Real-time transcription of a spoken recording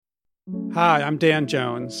Hi, I'm Dan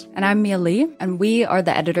Jones. And I'm Mia Lee, and we are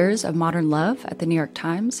the editors of Modern Love at the New York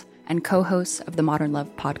Times and co-hosts of the Modern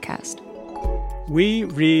Love podcast. We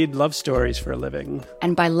read love stories for a living.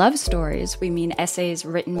 And by love stories, we mean essays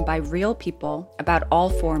written by real people about all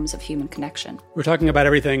forms of human connection. We're talking about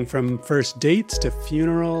everything from first dates to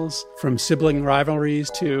funerals, from sibling rivalries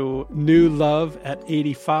to new love at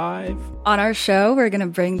 85. On our show, we're going to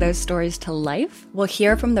bring those stories to life. We'll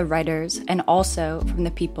hear from the writers and also from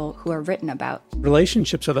the people who are written about.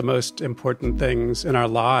 Relationships are the most important things in our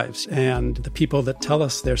lives, and the people that tell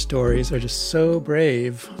us their stories are just so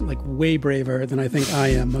brave, like way braver than I think I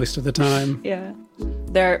am most of the time. Yeah.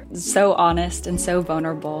 They're so honest and so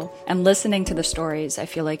vulnerable. And listening to the stories, I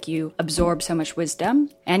feel like you absorb so much wisdom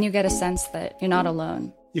and you get a sense that you're not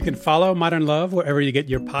alone. You can follow Modern Love wherever you get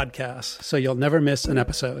your podcasts, so you'll never miss an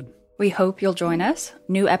episode. We hope you'll join us.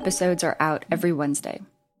 New episodes are out every Wednesday.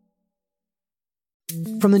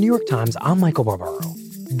 From the New York Times, I'm Michael Barbaro.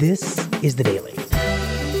 This is The Daily.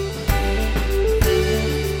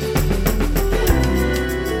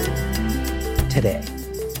 Today,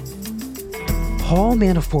 Paul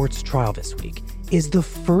Manafort's trial this week is the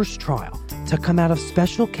first trial to come out of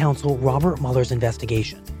special counsel Robert Mueller's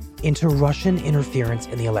investigation into Russian interference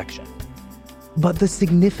in the election. But the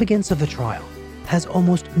significance of the trial has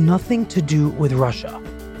almost nothing to do with Russia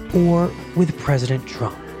or with President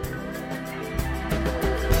Trump.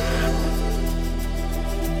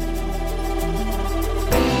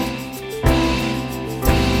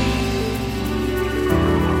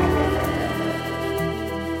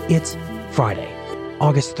 It's Friday,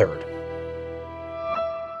 August 3rd.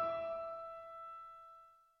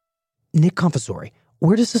 Nick Confessori,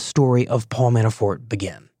 where does the story of Paul Manafort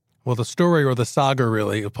begin? Well, the story, or the saga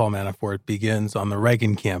really, of Paul Manafort begins on the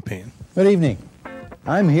Reagan campaign. Good evening.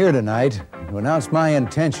 I'm here tonight to announce my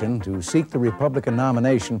intention to seek the Republican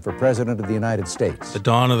nomination for President of the United States. The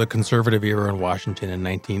dawn of the conservative era in Washington in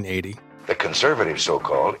 1980. The conservative,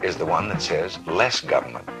 so-called, is the one that says, less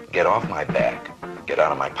government, get off my back. Get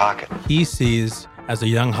out of my pocket. He sees, as a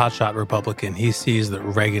young hotshot Republican, he sees that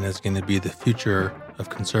Reagan is going to be the future of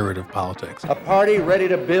conservative politics. A party ready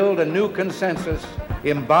to build a new consensus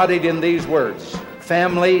embodied in these words: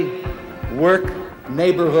 family, work,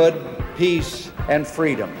 neighborhood, peace, and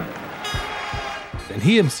freedom. And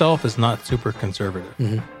he himself is not super conservative,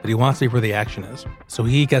 but he wants to be where the action is. So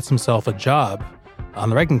he gets himself a job on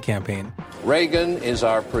the Reagan campaign. Reagan is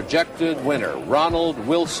our projected winner, Ronald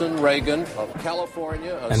Wilson Reagan of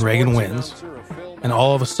California. And Reagan wins. And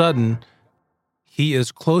all of a sudden, he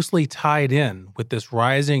is closely tied in with this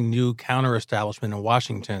rising new counter-establishment in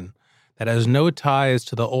Washington that has no ties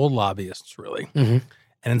to the old lobbyists, really. And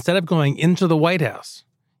instead of going into the White House,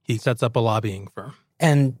 he sets up a lobbying firm.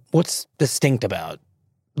 And what's distinct about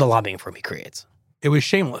the lobbying firm he creates? It was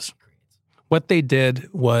shameless. What they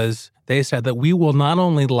did was they said that we will not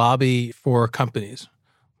only lobby for companies,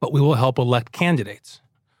 but we will help elect candidates.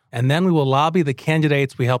 And then we will lobby the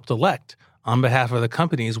candidates we helped elect on behalf of the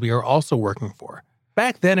companies we are also working for.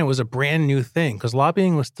 Back then, it was a brand new thing because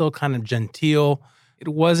lobbying was still kind of genteel. It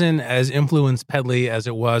wasn't as influence peddly as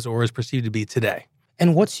it was or is perceived to be today.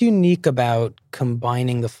 And what's unique about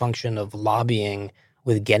combining the function of lobbying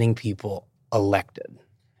with getting people elected?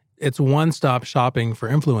 It's one-stop shopping for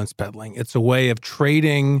influence peddling. It's a way of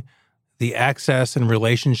trading the access and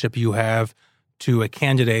relationship you have to a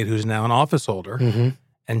candidate who's now an office holder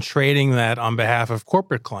and trading that on behalf of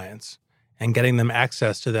corporate clients and getting them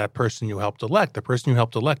access to that person you helped elect. The person you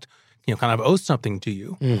helped elect, kind of owes something to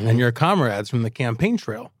you and your comrades from the campaign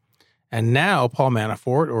trail. And now Paul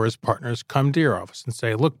Manafort or his partners come to your office and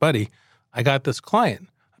say, look, buddy, I got this client,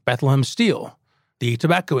 Bethlehem Steel, the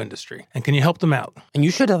tobacco industry, and can you help them out? And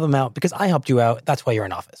you should help them out because I helped you out. That's why you're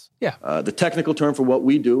in office. Yeah. The technical term for what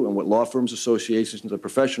we do and what law firms, associations, and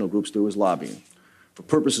professional groups do is lobbying. For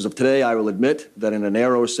purposes of today, I will admit that in a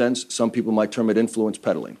narrower sense, some people might term it influence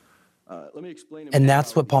peddling. Let me explain. And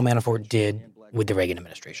that's what Paul Manafort did with the Reagan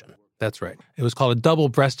administration. That's right. It was called a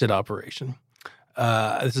double-breasted operation.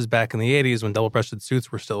 This is back in the 80s when double-breasted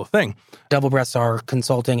suits were still a thing. Double breasts are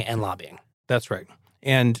consulting and lobbying. That's right.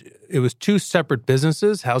 And it was two separate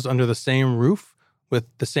businesses housed under the same roof with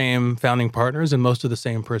the same founding partners and most of the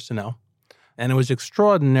same personnel. And it was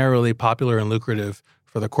extraordinarily popular and lucrative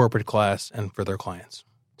for the corporate class and for their clients.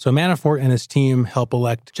 So Manafort and his team help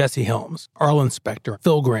elect Jesse Helms, Arlen Specter,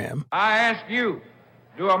 Phil Gramm. I ask you,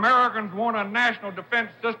 do Americans want a national defense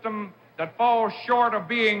system that falls short of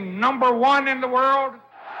being number one in the world?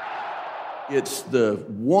 It's the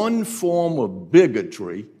one form of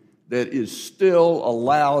bigotry that is still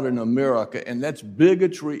allowed in America, and that's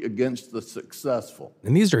bigotry against the successful.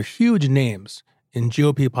 And these are huge names in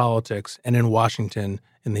GOP politics and in Washington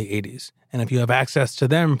in the 80s. And if you have access to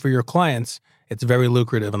them for your clients, it's very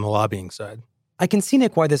lucrative on the lobbying side. I can see,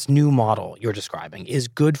 Nick, why this new model you're describing is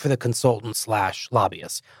good for the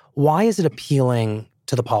consultants/lobbyists. Why is it appealing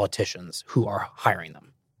to the politicians who are hiring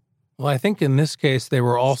them? Well, I think in this case, they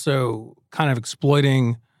were also kind of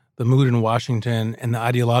exploiting the mood in Washington and the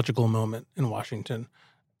ideological moment in Washington.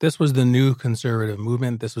 This was the new conservative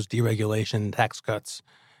movement. This was deregulation, tax cuts,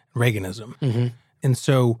 Reaganism. Mm-hmm. And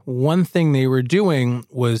so one thing they were doing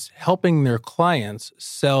was helping their clients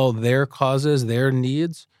sell their causes, their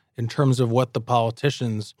needs, in terms of what the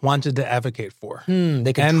politicians wanted to advocate for.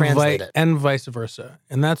 They can translate it. And vice versa.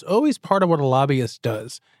 And that's always part of what a lobbyist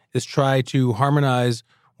does, is try to harmonize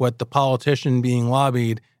what the politician being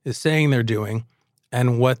lobbied is saying they're doing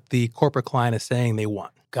and what the corporate client is saying they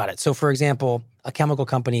want. Got it. So, for example, a chemical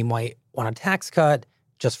company might want a tax cut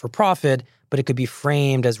just for profit, but it could be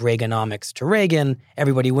framed as Reaganomics to Reagan.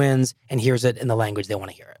 Everybody wins and hears it in the language they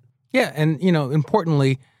want to hear it. Yeah, and,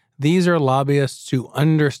 importantly, these are lobbyists who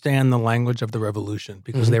understand the language of the revolution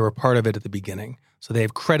because they were part of it at the beginning. So they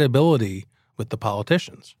have credibility with the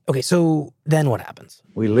politicians. Okay, so then what happens?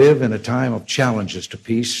 We live in a time of challenges to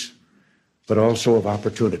peace, but also of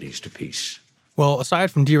opportunities to peace. Well,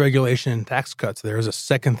 aside from deregulation and tax cuts, there is a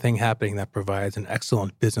second thing happening that provides an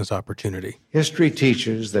excellent business opportunity. History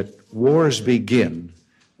teaches that wars begin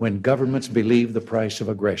when governments believe the price of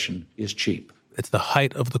aggression is cheap. It's the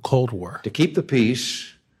height of the Cold War. To keep the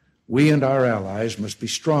peace, we and our allies must be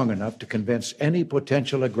strong enough to convince any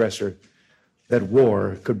potential aggressor that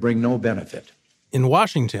war could bring no benefit. In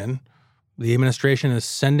Washington, the administration is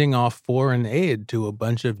sending off foreign aid to a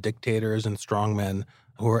bunch of dictators and strongmen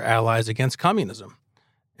who are allies against communism.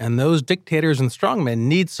 And those dictators and strongmen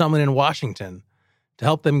need someone in Washington to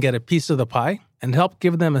help them get a piece of the pie and help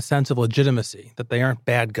give them a sense of legitimacy, that they aren't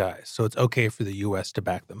bad guys, so it's okay for the U.S. to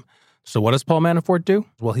back them. So what does Paul Manafort do?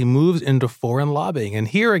 Well, he moves into foreign lobbying. And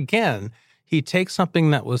here again, he takes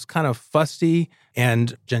something that was kind of fussy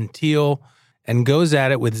and genteel and goes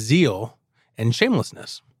at it with zeal and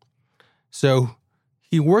shamelessness. So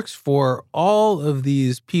he works for all of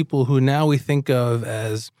these people who now we think of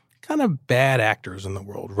as kind of bad actors in the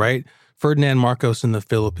world, right? Ferdinand Marcos in the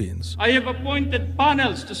Philippines. I have appointed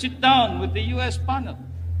panels to sit down with the U.S. panel.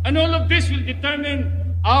 And all of this will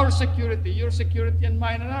determine our security, your security, and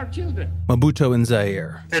mine and our children. Mobutu in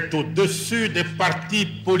Zaire. C'est au-dessus des partis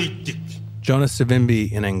politiques. Jonas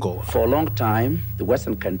Savimbi in Angola. For a long time, the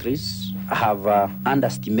Western countries have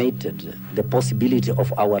underestimated the possibility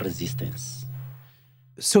of our resistance.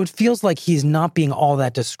 So it feels like he's not being all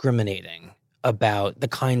that discriminating about the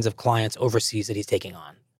kinds of clients overseas that he's taking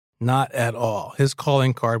on. Not at all. His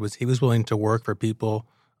calling card was he was willing to work for people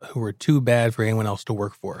who were too bad for anyone else to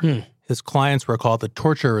work for. His clients were called the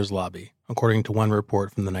torturers lobby, according to one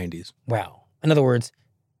report from the 90s. Wow. In other words,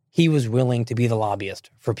 he was willing to be the lobbyist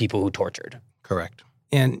for people who tortured. Correct.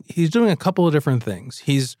 And he's doing a couple of different things.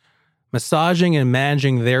 He's massaging and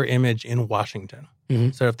managing their image in Washington.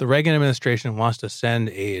 So if the Reagan administration wants to send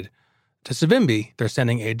aid to Savimbi, they're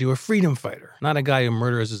sending aid to a freedom fighter, not a guy who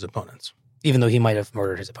murders his opponents. Even though he might have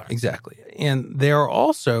murdered his opponents. Exactly. And they are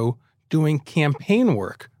also doing campaign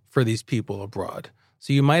work for these people abroad.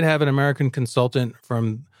 So you might have an American consultant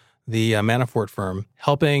from the Manafort firm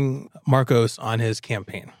helping Marcos on his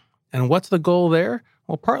campaign. And what's the goal there?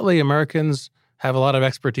 Well, partly Americans have a lot of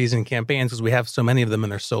expertise in campaigns because we have so many of them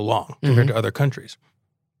and they're so long compared to other countries.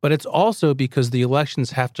 But it's also because the elections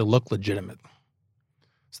have to look legitimate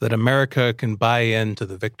so that America can buy into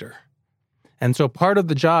the victor. And so part of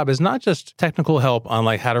the job is not just technical help on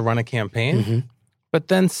like how to run a campaign, but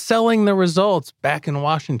then selling the results back in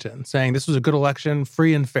Washington, saying this was a good election,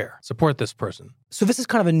 free and fair. Support this person. So this is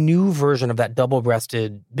kind of a new version of that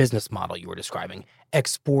double-breasted business model you were describing,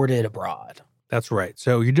 exported abroad. That's right.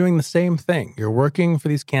 So you're doing the same thing. You're working for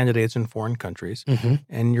these candidates in foreign countries,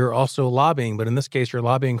 and you're also lobbying, but in this case, you're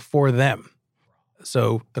lobbying for them.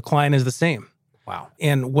 So the client is the same. Wow.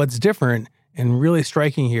 And what's different and really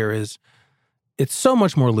striking here is it's so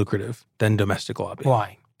much more lucrative than domestic lobbying.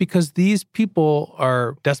 Why? Because these people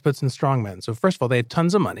are despots and strongmen. So first of all, they have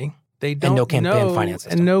tons of money. They don't and no campaign finance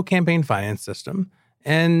system. And no campaign finance system.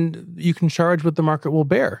 And you can charge what the market will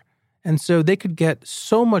bear. And so they could get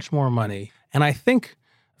so much more money. And I think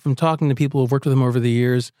from talking to people who've worked with him over the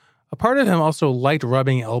years, a part of him also liked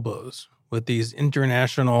rubbing elbows with these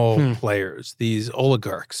international players, these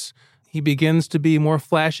oligarchs. He begins to be more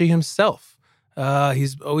flashy himself.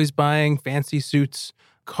 He's always buying fancy suits,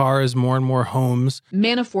 cars, more and more homes.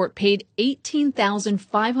 Manafort paid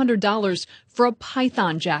 $18,500 for a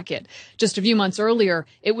python jacket. Just a few months earlier,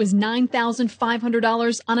 it was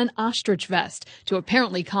 $9,500 on an ostrich vest. To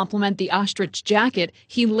apparently complement the ostrich jacket,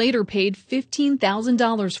 he later paid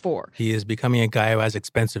 $15,000 for. He is becoming a guy who has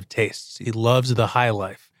expensive tastes. He loves the high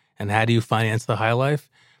life. And how do you finance the high life?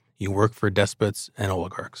 You work for despots and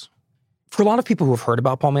oligarchs. For a lot of people who have heard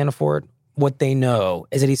about Paul Manafort, what they know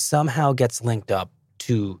is that he somehow gets linked up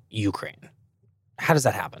to Ukraine. How does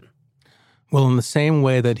that happen? Well, in the same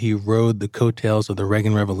way that he rode the coattails of the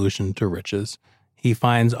Reagan Revolution to riches, he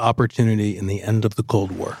finds opportunity in the end of the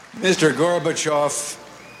Cold War. Mr. Gorbachev,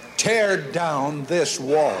 tear down this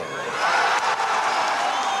wall.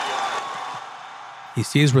 He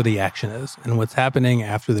sees where the action is and what's happening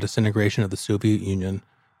after the disintegration of the Soviet Union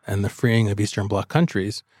and the freeing of Eastern Bloc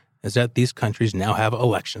countries is that these countries now have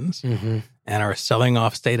elections and are selling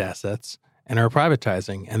off state assets and are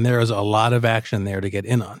privatizing. And there is a lot of action there to get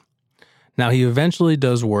in on. Now, he eventually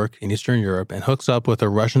does work in Eastern Europe and hooks up with a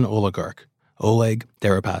Russian oligarch, Oleg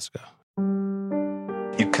Deripaska.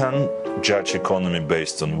 You can't judge economy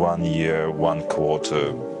based on 1 year, 1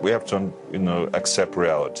 quarter. We have to, accept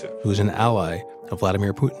reality. Who's an ally of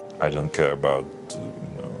Vladimir Putin. I don't care about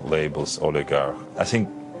labels, oligarch. I think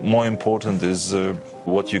more important is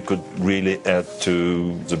what you could really add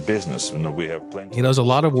to the business. We have plenty. He does a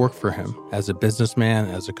lot of work for him as a businessman,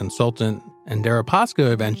 as a consultant, and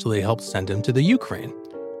Deripaska eventually helps send him to the Ukraine,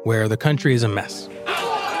 where the country is a mess.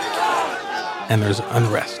 And there's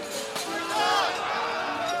unrest.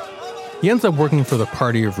 He ends up working for the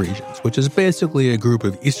Party of Regions, which is basically a group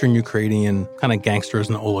of Eastern Ukrainian kind of gangsters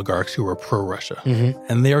and oligarchs who were pro-Russia.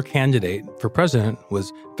 And their candidate for president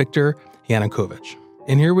was Viktor Yanukovych.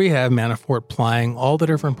 And here we have Manafort plying all the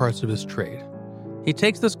different parts of his trade. He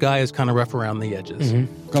takes this guy as kind of rough around the edges.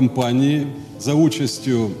 Компанії за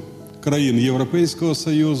участю країн Європейського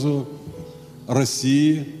Союзу,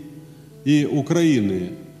 Росії і України.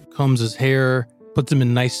 Combs his hair, puts him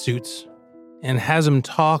in nice suits, and has him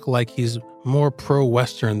talk like he's more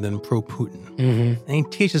pro-Western than pro-Putin. And he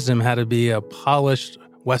teaches him how to be a polished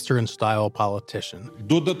Western-style politician.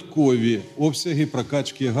 Додаткові обсяги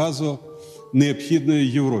прокачки газу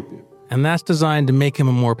необхідної Європі. And that's designed to make him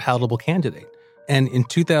a more palatable candidate. And in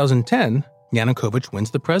 2010, Yanukovych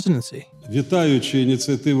wins the presidency. Вітаючи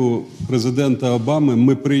ініціативу президента Обами,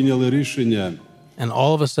 ми прийняли рішення. And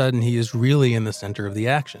all of a sudden, he is really in the center of the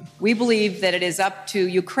action. We believe that it is up to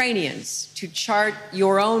Ukrainians to chart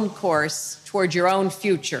your own course toward your own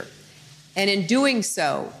future. And in doing so,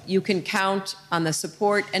 you can count on the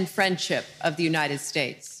support and friendship of the United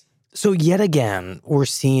States. So yet again,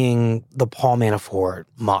 we're seeing the Paul Manafort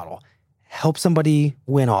model. Help somebody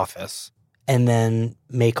win office and then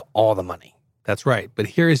make all the money. That's right. But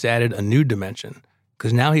here he's added a new dimension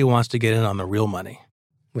because now he wants to get in on the real money.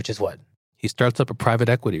 Which is what? He starts up a private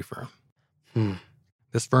equity firm.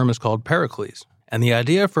 This firm is called Pericles. And the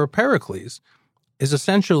idea for Pericles is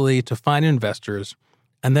essentially to find investors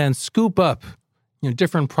and then scoop up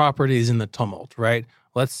different properties in the tumult, right?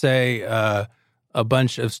 Let's say a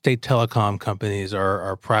bunch of state telecom companies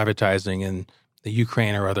are privatizing in the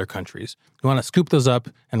Ukraine or other countries. You want to scoop those up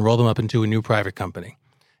and roll them up into a new private company.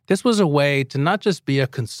 This was a way to not just be a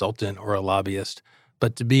consultant or a lobbyist,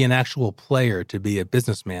 but to be an actual player, to be a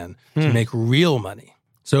businessman, to make real money.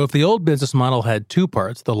 So if the old business model had two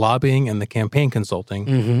parts, the lobbying and the campaign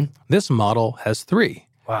consulting, this model has three.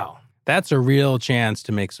 Wow. That's a real chance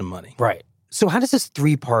to make some money. Right. So how does this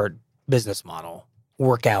three-part business model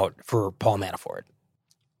work out for Paul Manafort?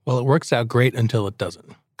 Well, it works out great until it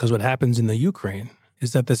doesn't. Because what happens in the Ukraine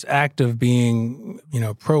is that this act of being,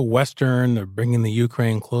 pro-Western, or bringing the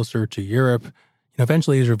Ukraine closer to Europe,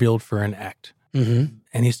 eventually is revealed for an act.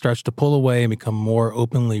 And he starts to pull away and become more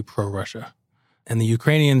openly pro-Russia. And the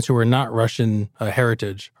Ukrainians who are not Russian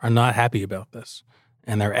heritage are not happy about this.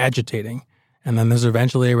 And they're agitating. And then there's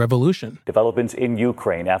eventually a revolution. Developments in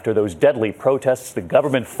Ukraine after those deadly protests, the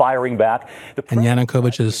government firing back. And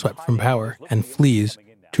Yanukovych is swept from power and flees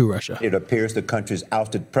to Russia. It appears the country's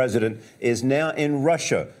ousted president is now in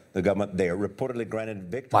Russia. The government there reportedly granted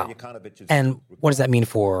Viktor Yanukovych's... And what does that mean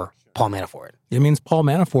for Paul Manafort? It means Paul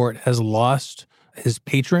Manafort has lost his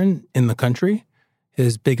patron in the country,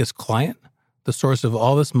 his biggest client, the source of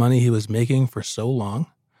all this money he was making for so long.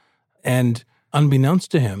 And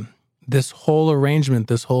unbeknownst to him, this whole arrangement,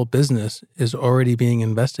 this whole business is already being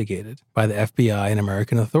investigated by the FBI and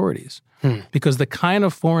American authorities. Because the kind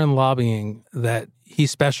of foreign lobbying that he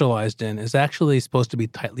specialized in is actually supposed to be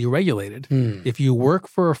tightly regulated. If you work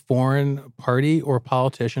for a foreign party or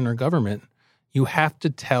politician or government, You have to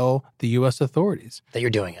tell the U.S. authorities that you're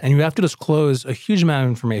doing it. And you have to disclose a huge amount of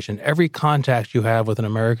information. Every contact you have with an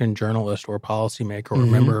American journalist or policymaker or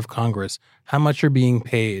member of Congress, how much you're being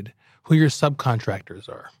paid, who your subcontractors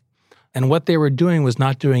are. And what they were doing was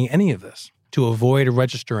not doing any of this to avoid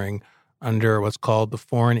registering under what's called the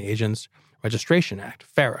Foreign Agents Registration Act,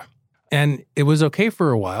 FARA. And it was okay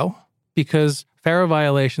for a while because FARA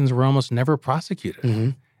violations were almost never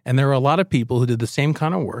prosecuted. And there were a lot of people who did the same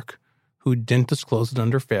kind of work who didn't disclose it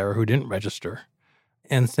under FARA, who didn't register.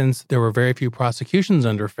 And since there were very few prosecutions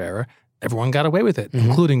under FARA, everyone got away with it,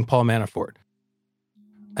 including Paul Manafort,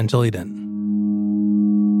 until he didn't.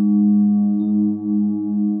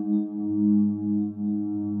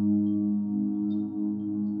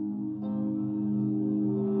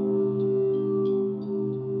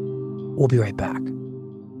 We'll be right back.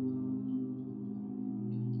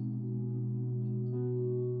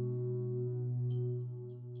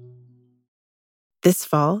 This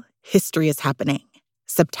fall, history is happening.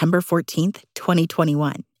 September 14th,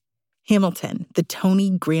 2021. Hamilton, the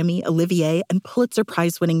Tony, Grammy, Olivier, and Pulitzer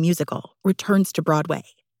Prize-winning musical, returns to Broadway.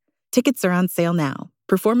 Tickets are on sale now.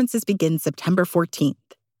 Performances begin September 14th.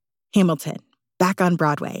 Hamilton, back on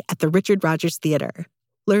Broadway at the Richard Rodgers Theater.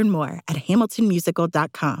 Learn more at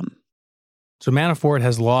hamiltonmusical.com. So Manafort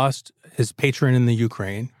has lost his patron in the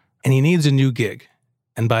Ukraine, and he needs a new gig.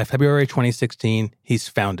 And by February 2016, he's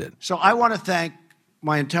found it. So I want to thank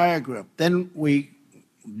my entire group. Then we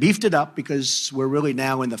beefed it up because we're really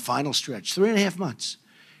now in the final stretch, 3.5 months.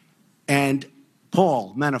 And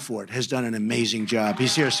Paul Manafort has done an amazing job.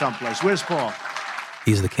 He's here someplace. Where's Paul?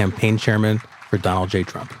 He's the campaign chairman for Donald J.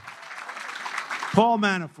 Trump. Paul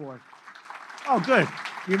Manafort. Oh, good.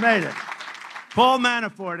 You made it. Paul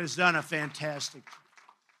Manafort has done a fantastic job.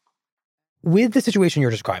 With the situation you're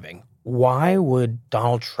describing, why would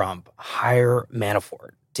Donald Trump hire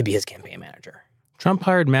Manafort to be his campaign manager? Trump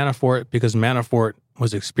hired Manafort because Manafort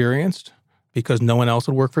was experienced, because no one else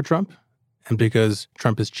would work for Trump, and because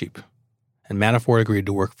Trump is cheap. And Manafort agreed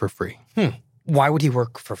to work for free. Why would he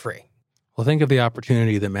work for free? Well, think of the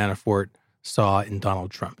opportunity that Manafort saw in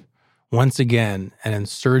Donald Trump. Once again, an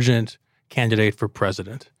insurgent candidate for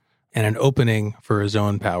president and an opening for his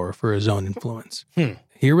own power, for his own influence.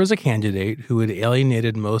 Here was a candidate who had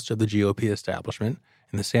alienated most of the GOP establishment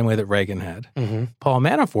in the same way that Reagan had. Paul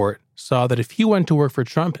Manafort saw that if he went to work for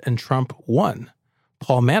Trump and Trump won,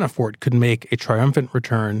 Paul Manafort could make a triumphant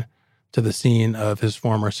return to the scene of his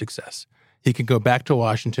former success. He could go back to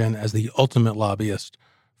Washington as the ultimate lobbyist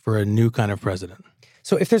for a new kind of president.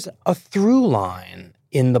 So if there's a through line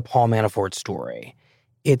in the Paul Manafort story,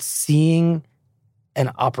 it's seeing an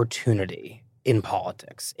opportunity in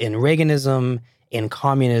politics, in Reaganism, in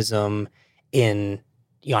communism, in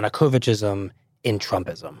Yanukovychism, in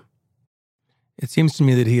Trumpism. It seems to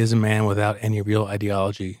me that he is a man without any real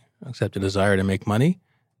ideology except a desire to make money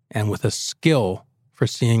and with a skill for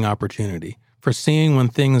seeing opportunity, for seeing when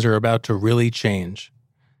things are about to really change,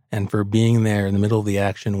 and for being there in the middle of the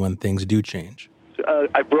action when things do change.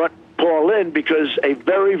 I brought Paul in because a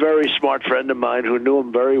very, very smart friend of mine who knew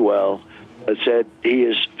him very well said he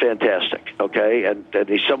is fantastic, okay? And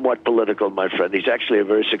he's somewhat political, my friend. He's actually a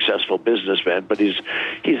very successful businessman, but he's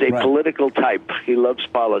a political type. He loves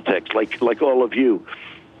politics, like all of you.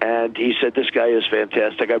 And he said, this guy is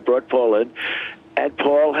fantastic. I brought Paul in, and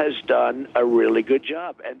Paul has done a really good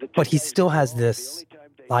job. But he still has this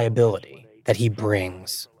liability that he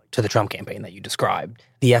brings to the Trump campaign that you described,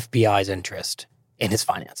 the FBI's interest in his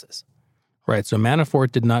finances. Right, so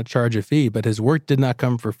Manafort did not charge a fee, but his work did not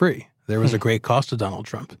come for free. There was a great cost to Donald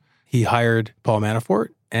Trump. He hired Paul Manafort,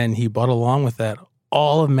 and he brought along with that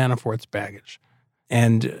all of Manafort's baggage.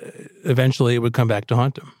 And eventually it would come back to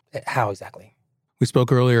haunt him. How exactly? We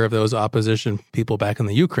spoke earlier of those opposition people back in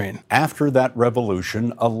the Ukraine. After that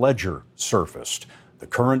revolution, a ledger surfaced. The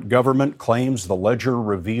current government claims the ledger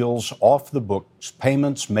reveals off-the-books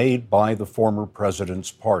payments made by the former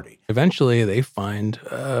president's party. Eventually, they find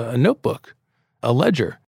a notebook, a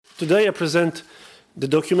ledger. Today, I present the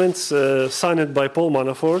documents signed by Paul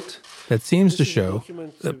Manafort. That seems to show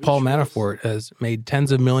that Paul Manafort has made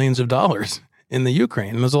tens of millions of dollars in the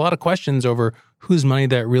Ukraine. And there's a lot of questions over whose money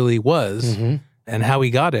that really was and how he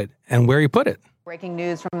got it and where he put it. Breaking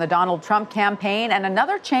news from the Donald Trump campaign and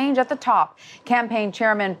another change at the top. Campaign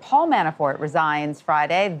chairman Paul Manafort resigns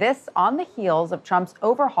Friday. This on the heels of Trump's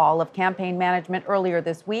overhaul of campaign management earlier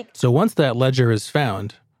this week. So once that ledger is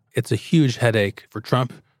found, it's a huge headache for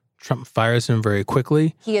Trump. Trump fires him very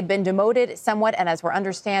quickly. He had been demoted somewhat, and as we're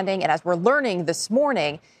understanding and as we're learning this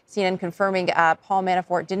morning, CNN confirming Paul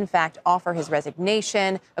Manafort did in fact offer his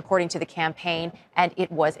resignation, according to the campaign, and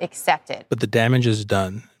it was accepted. But the damage is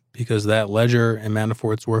done because that ledger and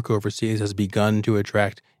Manafort's work overseas has begun to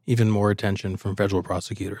attract even more attention from federal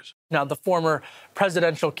prosecutors. Now, the former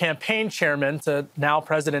presidential campaign chairman to now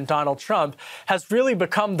President Donald Trump has really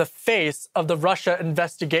become the face of the Russia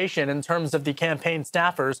investigation in terms of the campaign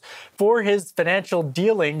staffers for his financial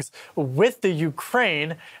dealings with the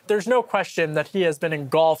Ukraine. There's no question that he has been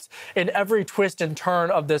engulfed in every twist and turn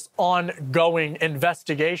of this ongoing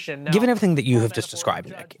investigation. Given everything that you have just described,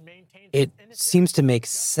 Nick, it seems to make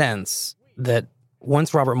sense that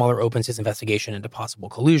once Robert Mueller opens his investigation into possible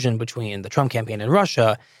collusion between the Trump campaign and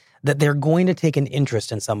Russia, that they're going to take an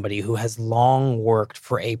interest in somebody who has long worked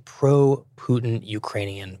for a pro-Putin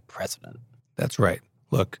Ukrainian president. That's right.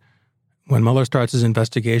 Look, when Mueller starts his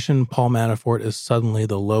investigation, Paul Manafort is suddenly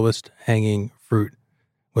the lowest hanging fruit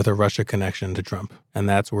with a Russia connection to Trump. And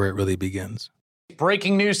that's where it really begins.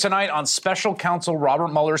 Breaking news tonight on special counsel Robert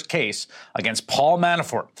Mueller's case against Paul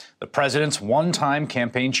Manafort, the president's one-time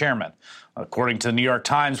campaign chairman. According to the New York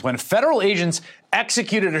Times, when federal agents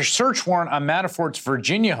executed a search warrant on Manafort's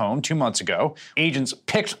Virginia home 2 months ago, agents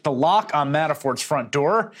picked the lock on Manafort's front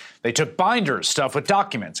door. They took binders stuffed with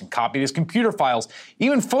documents and copied his computer files,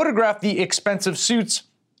 even photographed the expensive suits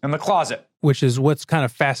in the closet. Which is what's kind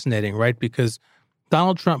of fascinating, right? Because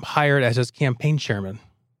Donald Trump hired as his campaign chairman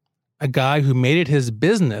a guy who made it his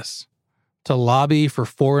business to lobby for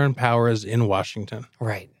foreign powers in Washington.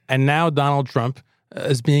 Right. And now Donald Trump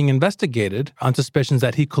is being investigated on suspicions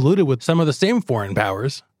that he colluded with some of the same foreign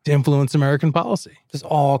powers to influence American policy. This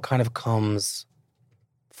all kind of comes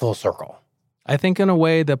full circle. I think in a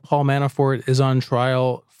way that Paul Manafort is on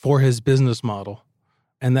trial for his business model,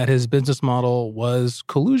 and that his business model was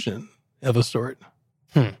collusion of a sort.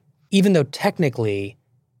 Even though technically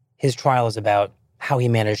his trial is about how he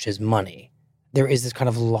managed his money, there is this kind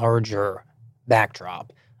of larger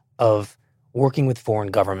backdrop of working with foreign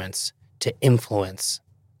governments to influence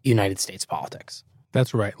United States politics.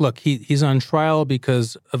 That's right. Look, he's on trial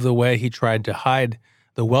because of the way he tried to hide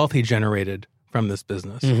the wealth he generated from this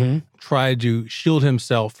business, tried to shield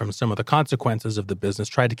himself from some of the consequences of the business,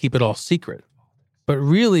 tried to keep it all secret. But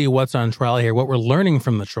really what's on trial here, what we're learning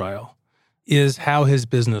from the trial, is how his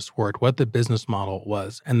business worked, what the business model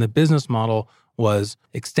was. And the business model was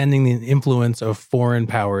extending the influence of foreign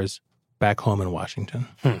powers back home in Washington.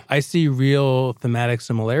 I see real thematic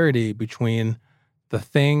similarity between the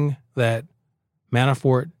thing that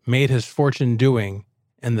Manafort made his fortune doing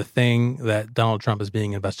and the thing that Donald Trump is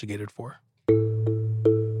being investigated for.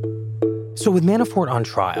 So with Manafort on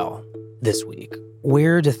trial this week,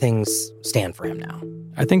 where do things stand for him now?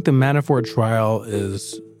 I think the Manafort trial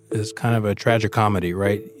is kind of a tragicomedy,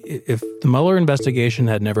 right? If the Mueller investigation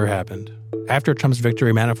had never happened, after Trump's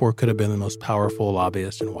victory, Manafort could have been the most powerful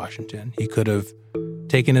lobbyist in Washington. He could have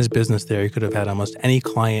taken his business there. He could have had almost any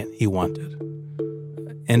client he wanted.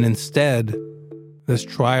 And instead, this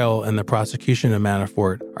trial and the prosecution of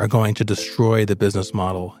Manafort are going to destroy the business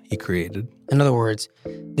model he created. In other words,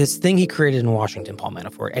 this thing he created in Washington, Paul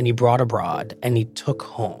Manafort, and he brought abroad and he took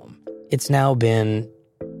home, it's now been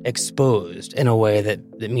exposed in a way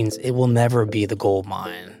that means it will never be the gold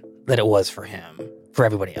mine that it was for him, for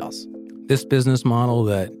everybody else. This business model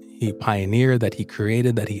that he pioneered, that he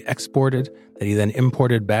created, that he exported, that he then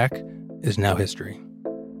imported back is now history.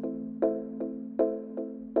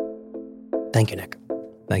 Thank you, Nick.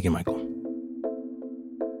 Thank you, Michael.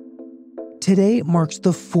 Today marks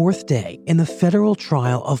the fourth day in the federal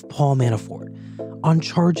trial of Paul Manafort on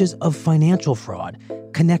charges of financial fraud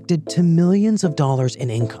connected to millions of dollars in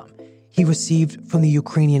income he received from the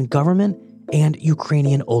Ukrainian government and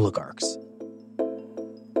Ukrainian oligarchs.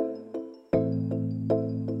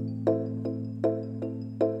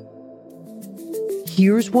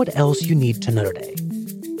 Here's what else you need to know today.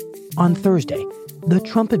 On Thursday, the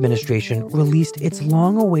Trump administration released its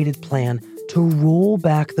long-awaited plan to roll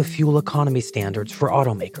back the fuel economy standards for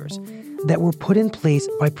automakers that were put in place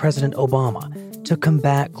by President Obama to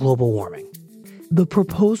combat global warming. The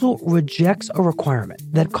proposal rejects a requirement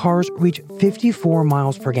that cars reach 54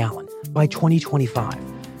 miles per gallon by 2025,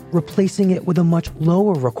 replacing it with a much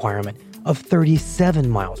lower requirement of 37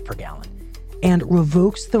 miles per gallon, and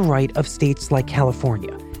revokes the right of states like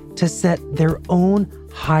California to set their own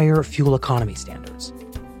higher fuel economy standards.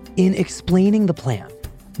 In explaining the plan,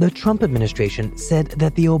 the Trump administration said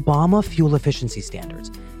that the Obama fuel efficiency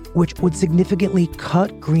standards, which would significantly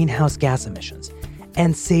cut greenhouse gas emissions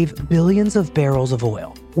and save billions of barrels of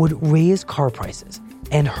oil, would raise car prices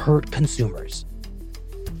and hurt consumers.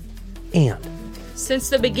 And since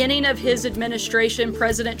the beginning of his administration,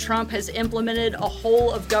 President Trump has implemented a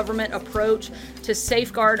whole-of-government approach to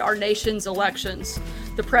safeguard our nation's elections.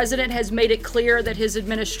 The president has made it clear that his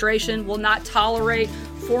administration will not tolerate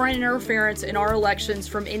foreign interference in our elections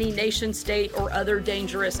from any nation state or other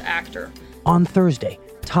dangerous actor. On Thursday,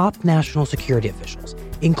 top national security officials,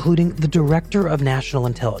 including the Director of National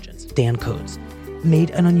Intelligence, Dan Coats,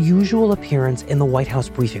 made an unusual appearance in the White House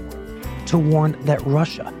briefing room to warn that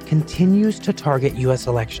Russia continues to target U.S.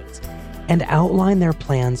 elections and outline their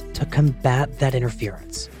plans to combat that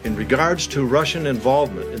interference. In regards to Russian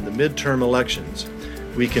involvement in the midterm elections,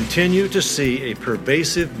 we continue to see a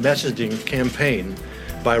pervasive messaging campaign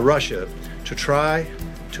by Russia to try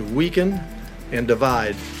to weaken and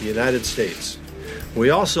divide the United States.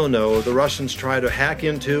 We also know the Russians try to hack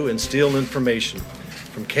into and steal information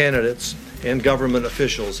from candidates and government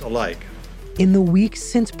officials alike. In the weeks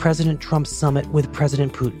since President Trump's summit with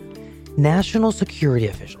President Putin, national security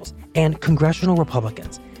officials and congressional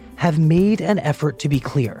Republicans have made an effort to be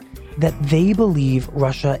clear that they believe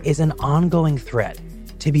Russia is an ongoing threat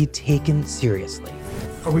to be taken seriously.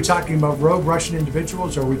 Are we talking about rogue Russian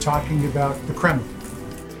individuals, or are we talking about the Kremlin?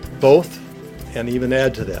 Both, and even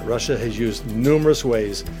add to that, Russia has used numerous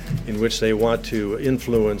ways in which they want to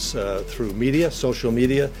influence through media, social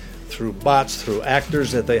media, through bots, through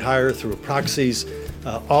actors that they hire, through proxies,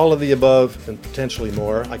 all of the above and potentially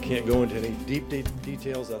more. I can't go into any deep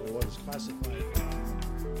details on what is classified.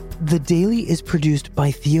 The Daily is produced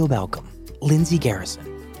by Theo Balcom, Lindsay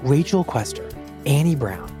Garrison, Rachel Quester, Annie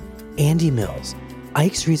Brown, Andy Mills,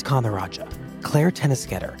 Ike Srikantharaja, Claire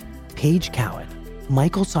Tennisketter, Paige Cowan,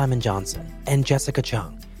 Michael Simon Johnson, and Jessica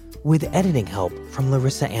Chung, with editing help from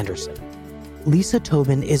Larissa Anderson. Lisa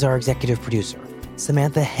Tobin is our executive producer.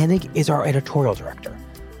 Samantha Hennig is our editorial director.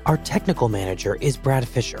 Our technical manager is Brad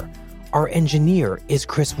Fisher. Our engineer is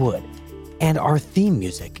Chris Wood. And our theme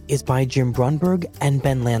music is by Jim Brunberg and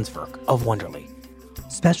Ben Landsverk of Wonderly.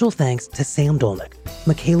 Special thanks to Sam Dolnick,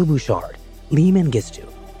 Michaela Bouchard, Lee Mengistu,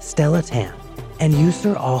 Stella Tan, and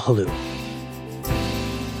Yusur Al-Halou.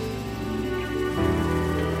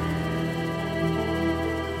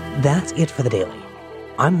 That's it for The Daily.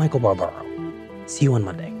 I'm Michael Barbaro. See you on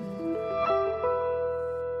Monday.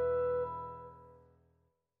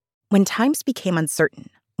 When times became uncertain,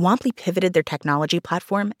 Womply pivoted their technology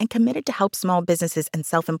platform and committed to help small businesses and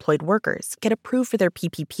self-employed workers get approved for their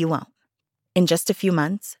PPP loan. In just a few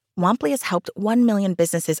months, Womply has helped 1 million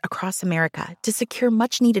businesses across America to secure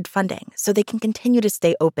much-needed funding so they can continue to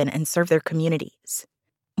stay open and serve their communities.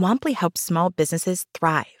 Womply helps small businesses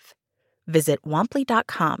thrive. Visit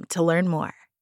womply.com to learn more.